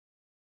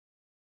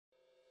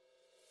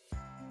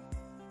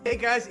Hey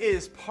guys, it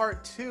is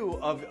part 2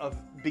 of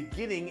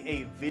beginning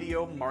a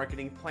video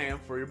marketing plan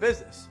for your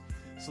business.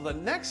 So the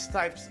next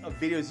types of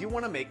videos you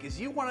want to make is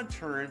you want to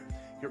turn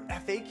your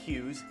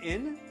FAQs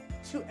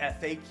into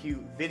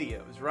FAQ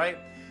videos, right?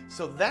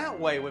 So that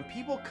way when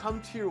people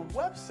come to your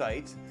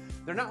website,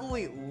 they're not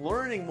only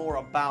learning more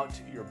about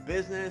your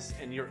business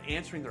and you're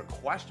answering their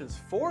questions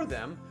for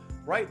them,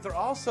 right? They're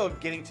also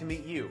getting to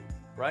meet you,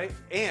 right?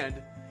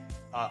 And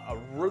a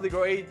really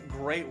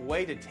great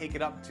way to take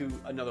it up to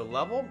another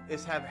level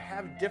is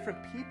have different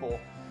people,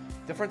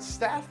 different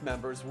staff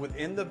members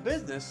within the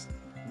business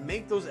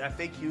make those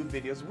FAQ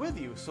videos with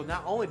you. So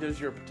not only does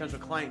your potential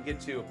client get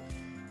to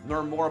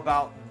learn more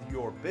about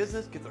your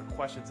business, get their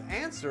questions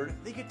answered,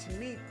 they get to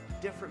meet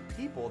different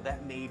people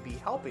that may be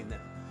helping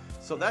them.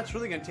 So that's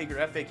really going to take your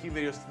FAQ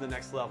videos to the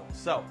next level.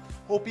 So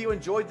hope you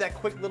enjoyed that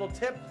quick little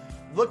tip.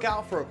 Look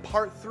out for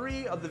part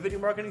 3 of the video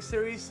marketing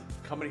series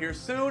coming here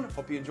soon.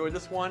 Hope you enjoyed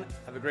this one.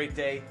 Have a great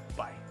day.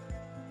 Bye.